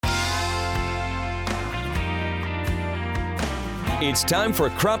It's time for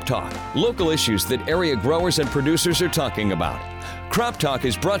Crop Talk, local issues that area growers and producers are talking about. Crop Talk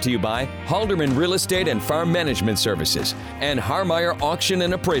is brought to you by Halderman Real Estate and Farm Management Services and Harmeyer Auction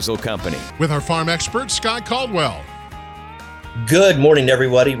and Appraisal Company. With our farm expert, Scott Caldwell. Good morning,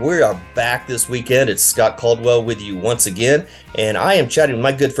 everybody. We are back this weekend. It's Scott Caldwell with you once again, and I am chatting with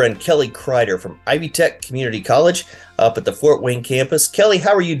my good friend Kelly KREIDER from Ivy Tech Community College up at the Fort Wayne campus. Kelly,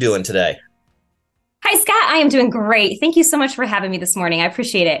 how are you doing today? Hi, Scott. I am doing great. Thank you so much for having me this morning. I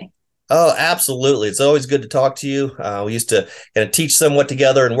appreciate it. Oh, absolutely. It's always good to talk to you. We used to kind of teach somewhat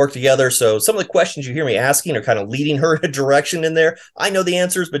together and work together. So some of the questions you hear me asking are kind of leading her in a direction in there. I know the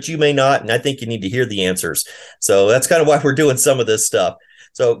answers, but you may not. And I think you need to hear the answers. So that's kind of why we're doing some of this stuff.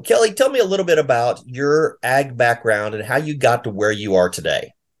 So Kelly, tell me a little bit about your ag background and how you got to where you are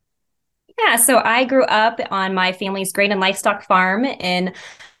today. Yeah, so I grew up on my family's grain and livestock farm in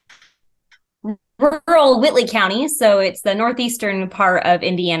rural Whitley County, so it's the northeastern part of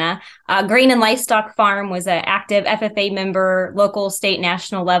Indiana. Grain and Livestock Farm was an active FFA member, local, state,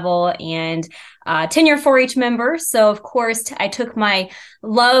 national level, and 10-year 4-H member. So, of course, I took my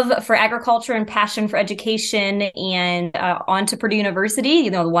love for agriculture and passion for education and on to Purdue University,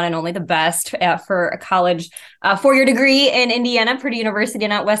 the one and only, the best for a college 4-year degree in Indiana, Purdue University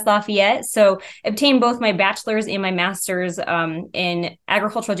and at West Lafayette. So obtained both my bachelor's and my master's in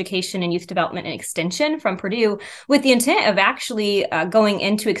agricultural education and youth development and extension from Purdue with the intent of actually going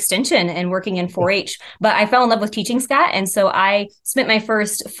into extension and working in 4-H. But I fell in love with teaching, Scott. And so I spent my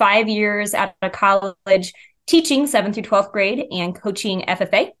first 5 years at a college teaching 7th through 12th grade and coaching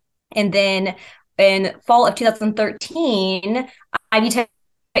FFA. And then in fall of 2013, Ivy Tech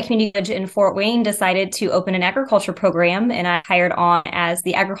Community College in Fort Wayne decided to open an agriculture program, and I hired on as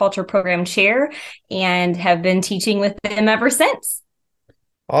the agriculture program chair and have been teaching with them ever since.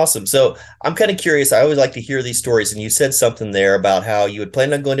 Awesome. So I'm kind of curious. I always like to hear these stories. And you said something there about how you had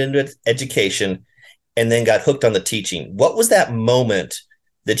planned on going into education and then got hooked on the teaching. What was that moment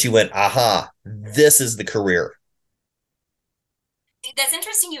that you went, aha, this is the career? That's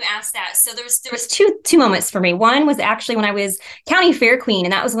interesting you asked that. So there was two moments for me. One was actually when I was county fair queen,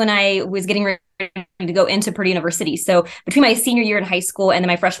 and that was when I was getting ready to go into Purdue University. So between my senior year in high school and then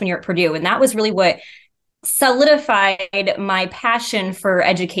my freshman year at Purdue, and that was really what solidified my passion for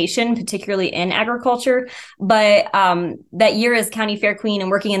education, particularly in agriculture. But that year as county fair queen and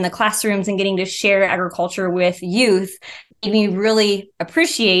working in the classrooms and getting to share agriculture with youth made me really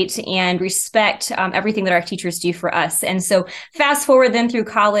appreciate and respect everything that our teachers do for us. And so fast forward then through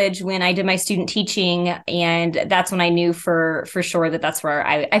college when I did my student teaching, and that's when I knew for sure that that's where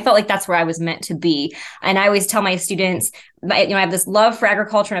I felt like that's where I was meant to be. And I always tell my students, I have this love for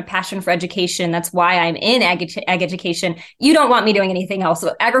agriculture and a passion for education. That's why I'm in ag education. You don't want me doing anything else.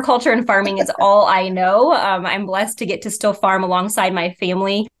 So agriculture and farming is all I know. I'm blessed to get to still farm alongside my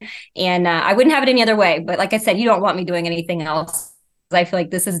family, and I wouldn't have it any other way. But like I said, you don't want me doing anything else. I feel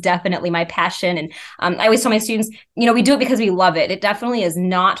like this is definitely my passion. And I always tell my students, we do it because we love it. It definitely is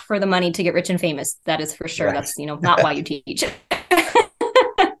not for the money to get rich and famous. That is for sure. Right. That's, not why you teach.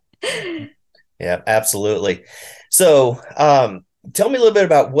 Yeah, absolutely. So tell me a little bit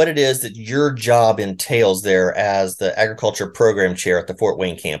about what it is that your job entails there as the agriculture program chair at the Fort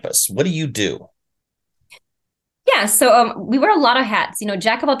Wayne campus. What do you do? Yeah, so we wear a lot of hats,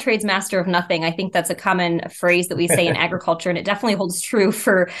 jack of all trades, master of nothing. I think that's a common phrase that we say in agriculture, and it definitely holds true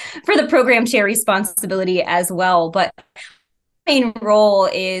for the program chair responsibility as well. But main role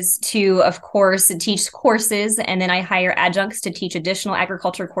is to, of course, teach courses, and then I hire adjuncts to teach additional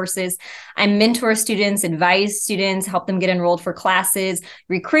agriculture courses. I mentor students, advise students, help them get enrolled for classes,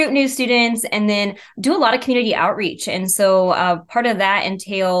 recruit new students, and then do a lot of community outreach. And so part of that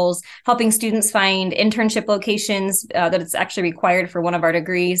entails helping students find internship locations that it's actually required for one of our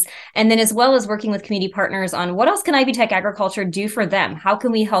degrees, and then as well as working with community partners on what else can Ivy Tech Agriculture do for them? How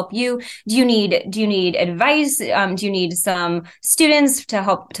can we help you? Do you need advice? Do you need some students to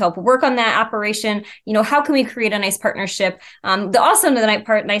help work on that operation? How can we create a nice partnership?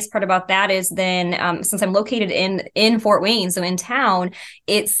 The nice part about that is then since I'm located in Fort Wayne, so in town,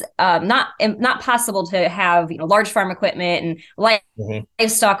 it's not possible to have large farm equipment and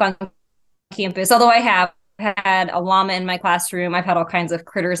livestock on campus. Although I have had a llama in my classroom, I've had all kinds of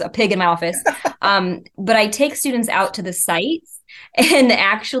critters, a pig in my office. But I take students out to the sites and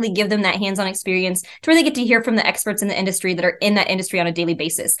actually give them that hands-on experience to really get to hear from the experts in the industry that are in that industry on a daily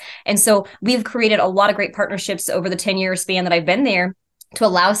basis. And so we've created a lot of great partnerships over the 10-year span that I've been there to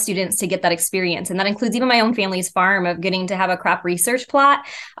allow students to get that experience. And that includes even my own family's farm of getting to have a crop research plot.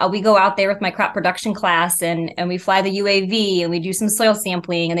 We go out there with my crop production class and we fly the UAV and we do some soil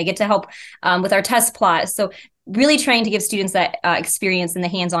sampling and they get to help with our test plot. So really trying to give students that experience in the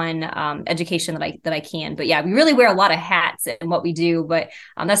hands-on education that I can. But yeah, we really wear a lot of hats in what we do, but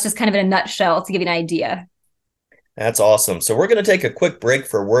that's just kind of in a nutshell to give you an idea. That's awesome. So we're going to take a quick break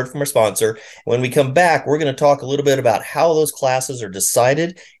for a word from our sponsor. When we come back, we're going to talk a little bit about how those classes are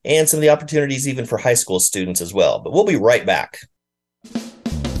decided and some of the opportunities even for high school students as well. But we'll be right back.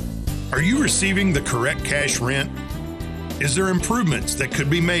 Are you receiving the correct cash rent? Is there improvements that could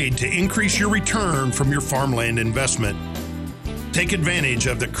be made to increase your return from your farmland investment? Take advantage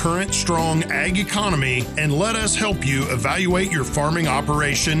of the current strong ag economy and let us help you evaluate your farming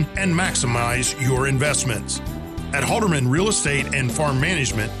operation and maximize your investments. At Halderman Real Estate and Farm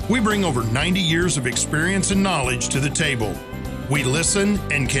Management, we bring over 90 years of experience and knowledge to the table. We listen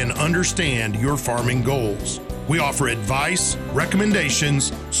and can understand your farming goals. We offer advice,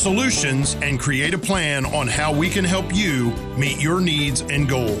 recommendations, solutions, and create a plan on how we can help you meet your needs and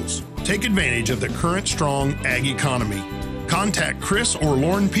goals. Take advantage of the current strong ag economy. Contact Chris or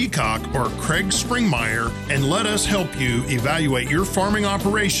Lauren Peacock or Craig Springmeyer and let us help you evaluate your farming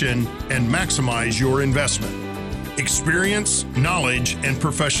operation and maximize your investment. Experience, knowledge, and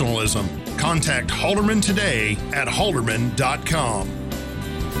professionalism. Contact Halderman today at halderman.com.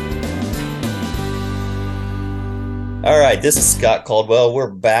 All right, this is Scott Caldwell.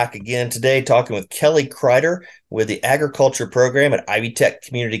 We're back again today talking with Kelly KREIDER with the agriculture program at Ivy Tech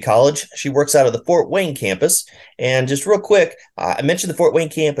Community College. She works out of the Fort Wayne campus. And just real quick, I mentioned the Fort Wayne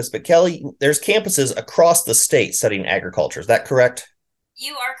campus, but Kelly, there's campuses across the state studying agriculture. Is that correct?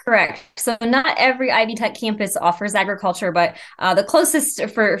 You are correct. So not every Ivy Tech campus offers agriculture, but the closest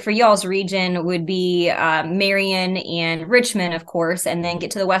for y'all's region would be Marion and Richmond, of course, and then get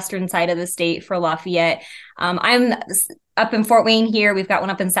to the western side of the state for Lafayette. I'm up in Fort Wayne here. We've got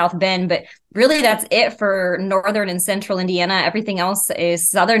one up in South Bend, but really that's it for northern and central Indiana. Everything else is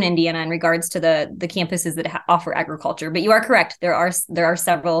southern Indiana in regards to the campuses that offer agriculture. But you are correct. There are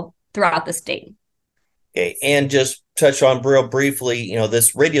several throughout the state. Okay, and just touch on real briefly,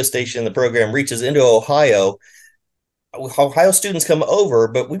 this radio station, the program reaches into Ohio. Ohio students come over,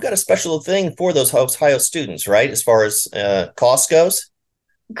 but we've got a special thing for those Ohio students, right? As far as cost goes?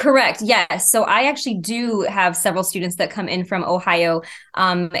 Correct. Yes. So I actually do have several students that come in from Ohio,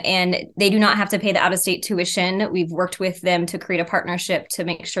 and they do not have to pay the out-of-state tuition. We've worked with them to create a partnership to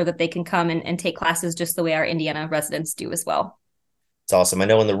make sure that they can come and take classes just the way our Indiana residents do as well. It's awesome. I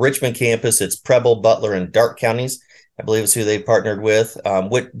know in the Richmond campus, it's Preble, Butler, and Darke counties. I believe is who they partnered with.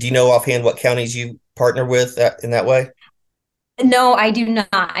 What do you know offhand? What counties you partner with in that way? No, I do not.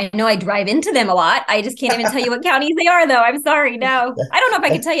 I know I drive into them a lot. I just can't even tell you what counties they are, though. I'm sorry. No, I don't know if I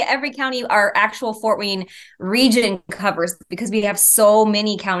can tell you every county our actual Fort Wayne region covers because we have so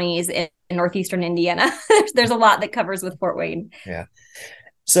many counties in northeastern Indiana. There's a lot that covers with Fort Wayne. Yeah.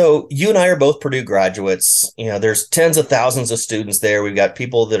 So you and I are both Purdue graduates. There's tens of thousands of students there. We've got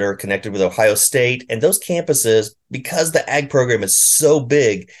people that are connected with Ohio State, and those campuses, because the ag program is so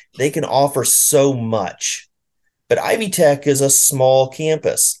big, they can offer so much. But Ivy Tech is a small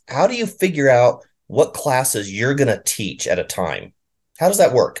campus. How do you figure out what classes you're going to teach at a time? How does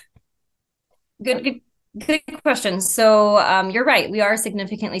that work? Good question. So you're right. We are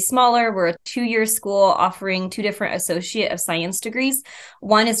significantly smaller. We're a 2-year school offering 2 different Associate of Science degrees.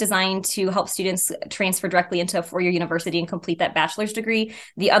 One is designed to help students transfer directly into a 4-year university and complete that bachelor's degree.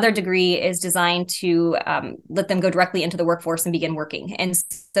 The other degree is designed to let them go directly into the workforce and begin working. And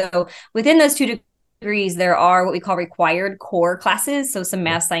so within those 2 degrees, there are what we call required core classes, so some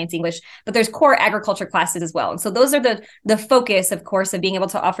math, science, English, but there's core agriculture classes as well. And so those are the focus, of course, of being able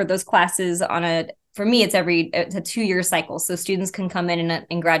to offer those classes on for me, it's a 2-year cycle. So students can come in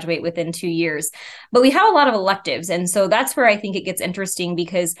and graduate within 2 years. But we have a lot of electives. And so that's where I think it gets interesting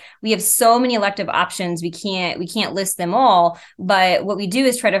because we have so many elective options. We can't list them all. But what we do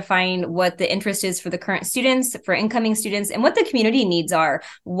is try to find what the interest is for the current students, for incoming students, and what the community needs are.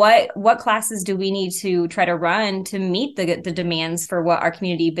 What classes do we need to try to run to meet the demands for what our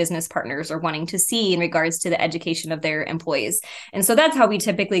community business partners are wanting to see in regards to the education of their employees. And so that's how we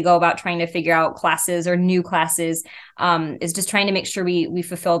typically go about trying to figure out classes or new classes, is just trying to make sure we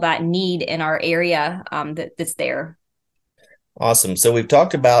fulfill that need in our area that's there. Awesome. So we've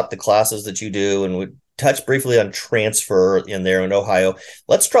talked about the classes that you do, and we touched briefly on transfer in there in Ohio.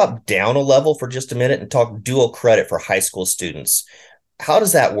 Let's drop down a level for just a minute and talk dual credit for high school students. How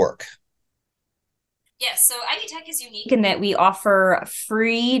does that work? Yes, so Ivy Tech is unique in that we offer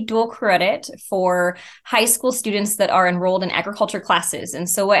free dual credit for high school students that are enrolled in agriculture classes. And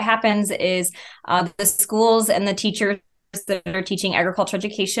so what happens is the schools and the teachers that are teaching agriculture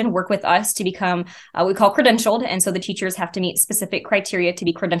education work with us to become what we call credentialed. And so the teachers have to meet specific criteria to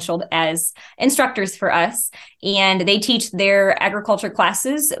be credentialed as instructors for us. And they teach their agriculture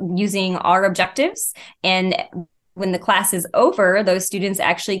classes using our objectives. And when the class is over, those students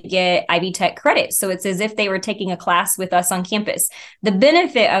actually get Ivy Tech credit. So it's as if they were taking a class with us on campus. The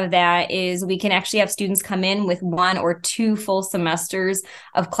benefit of that is we can actually have students come in with 1 or 2 full semesters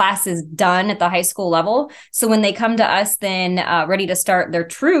of classes done at the high school level. So when they come to us then ready to start their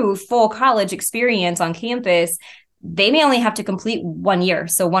true full college experience on campus, they may only have to complete 1 year,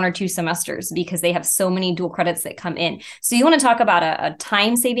 so 1 or 2 semesters, because they have so many dual credits that come in. So you want to talk about a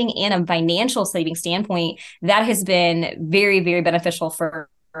time saving and a financial saving standpoint. That has been very, very beneficial for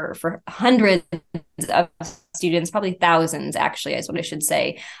hundreds of students, probably thousands, actually, is what I should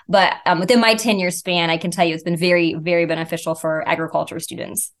say. But within my 10-year span, I can tell you it's been very, very beneficial for agriculture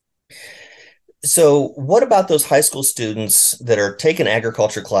students. So what about those high school students that are taking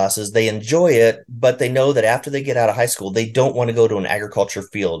agriculture classes? They enjoy it, but they know that after they get out of high school, they don't want to go to an agriculture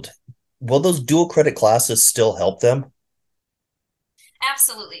field. Will those dual credit classes still help them?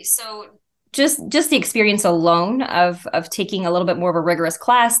 Absolutely. So just the experience alone of taking a little bit more of a rigorous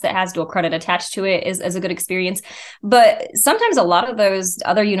class that has dual credit attached to it is a good experience. But sometimes a lot of those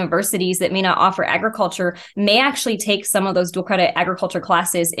other universities that may not offer agriculture may actually take some of those dual credit agriculture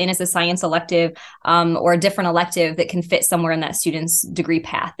classes in as a science elective or a different elective that can fit somewhere in that student's degree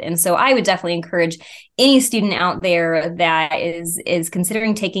path. And so I would definitely encourage any student out there that is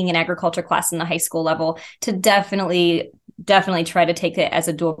considering taking an agriculture class in the high school level to definitely try to take it as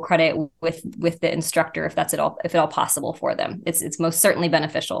a dual credit with the instructor if at all possible for them. It's most certainly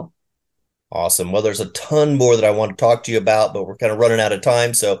beneficial. Awesome. Well, there's a ton more that I want to talk to you about, but we're kind of running out of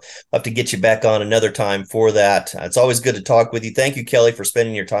time, so I'll have to get you back on another time for that. It's always good to talk with you. Thank you, Kelly, for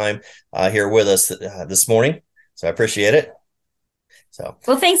spending your time here with us this morning. So I appreciate it.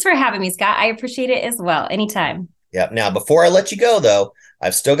 Well, thanks for having me, Scott. I appreciate it as well. Anytime. Yeah. Now, before I let you go, though,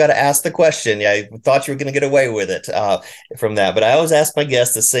 I've still got to ask the question. Yeah, I thought you were going to get away with it from that, but I always ask my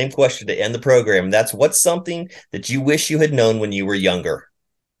guests the same question to end the program. And that's, what's something that you wish you had known when you were younger?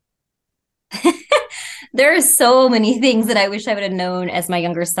 There are so many things that I wish I would have known as my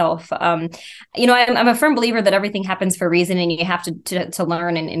younger self. I'm a firm believer that everything happens for a reason, and you have to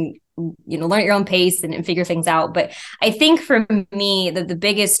learn and learn at your own pace and figure things out. But I think for me, the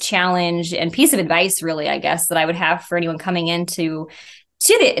biggest challenge and piece of advice, really, I guess, that I would have for anyone coming into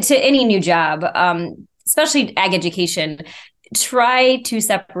any new job, especially ag education, try to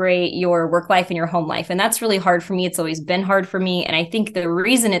separate your work life and your home life. And that's really hard for me. It's always been hard for me. And I think the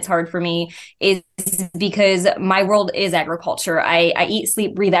reason it's hard for me is because my world is agriculture. I eat,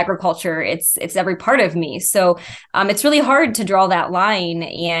 sleep, breathe agriculture. It's every part of me. So it's really hard to draw that line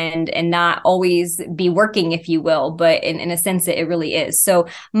and not always be working, if you will. But in a sense, it really is. So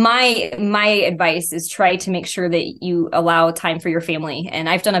my advice is try to make sure that you allow time for your family. And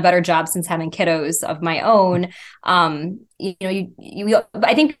I've done a better job since having kiddos of my own.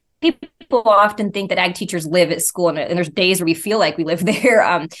 I think people often think that ag teachers live at school, and there's days where we feel like we live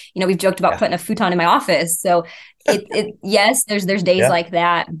there. We've joked about putting a futon in my office. So yes, there's days like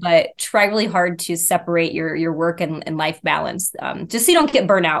that, but try really hard to separate your work and life balance, just so you don't get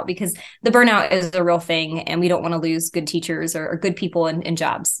burnout, because the burnout is a real thing, and we don't want to lose good teachers or good people in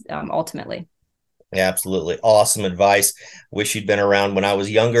jobs, ultimately. Yeah, absolutely. Awesome advice. Wish you'd been around when I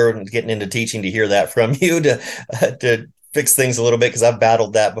was younger and getting into teaching to hear that from you to fix things a little bit, because I've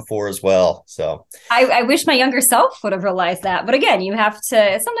battled that before as well. So I wish my younger self would have realized that. But again,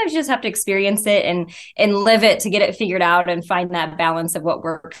 sometimes you just have to experience it and live it to get it figured out and find that balance of what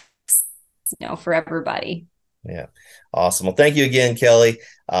works, for everybody. Yeah. Awesome. Well, thank you again, Kelly.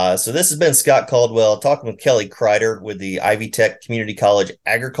 So this has been Scott Caldwell talking with Kelly KREIDER with the Ivy Tech Community College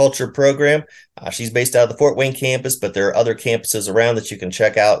Agriculture Program. She's based out of the Fort Wayne campus, but there are other campuses around that you can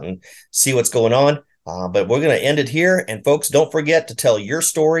check out and see what's going on. But we're going to end it here. And folks, don't forget to tell your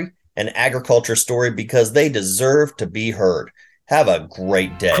story, an agriculture story, because they deserve to be heard. Have a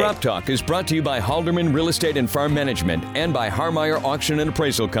great day. Crop Talk is brought to you by Halderman Real Estate and Farm Management and by Harmeyer Auction and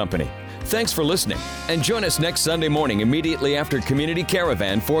Appraisal Company. Thanks for listening, and join us next Sunday morning immediately after Community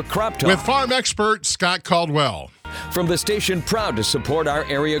Caravan for Crop Talk. With farm expert Scott Caldwell. From the station proud to support our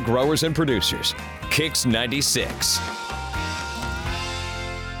area growers and producers, Kicks 96.